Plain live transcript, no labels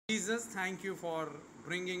Jesus, thank you for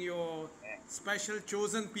bringing your special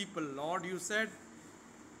chosen people. Lord, you said,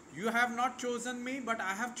 you have not chosen me, but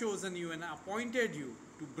I have chosen you and appointed you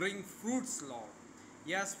to bring fruits, Lord.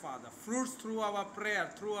 Yes, Father, fruits through our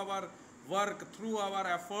prayer, through our work, through our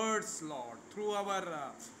efforts, Lord, through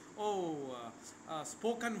our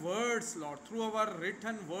spoken words, Lord, through our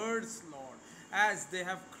written words, Lord, as they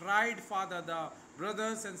have cried, Father, the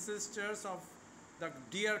brothers and sisters of the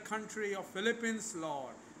dear country of Philippines,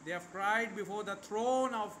 Lord. They have cried before the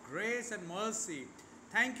throne of grace and mercy.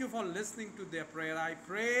 Thank you for listening to their prayer. I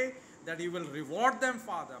pray that you will reward them,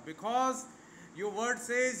 Father, because your word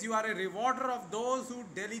says you are a rewarder of those who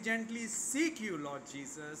diligently seek you, Lord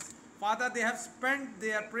Jesus. Father, they have spent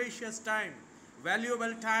their precious time,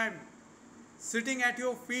 valuable time, sitting at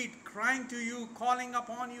your feet, crying to you, calling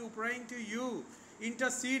upon you, praying to you,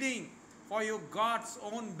 interceding for your God's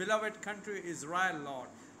own beloved country, Israel, Lord.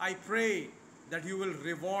 I pray that you will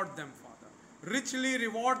reward them, Father. Richly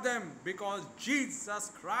reward them because Jesus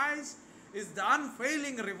Christ is the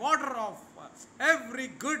unfailing rewarder of every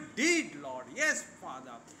good deed, Lord. Yes,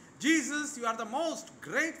 Father. Jesus, you are the most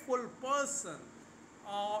grateful person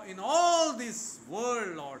in all this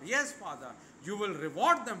world, Lord. Yes, Father, you will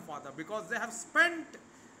reward them, Father, because they have spent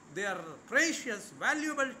their precious,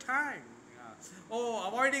 valuable time.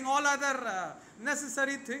 Avoiding all other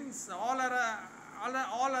necessary things, all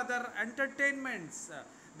other entertainments.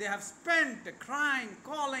 They have spent crying,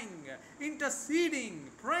 calling, interceding,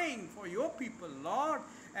 praying for your people, Lord.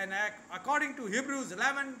 And according to Hebrews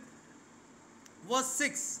 11, verse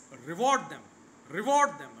 6, reward them,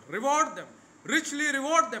 reward them, reward them, richly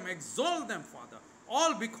reward them, exalt them, Father.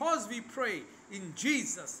 All because we pray in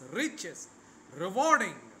Jesus' richest,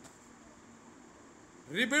 rewarding,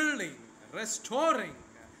 rebuilding, restoring,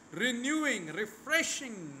 renewing,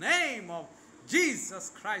 refreshing name of Jesus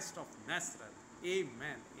Christ of Nazareth.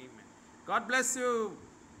 Amen. Amen. God bless you.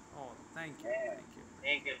 Oh, thank you. Amen. Thank you.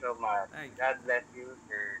 Thank you so much. Thank you. God bless you,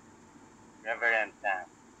 Sir Reverend Sam.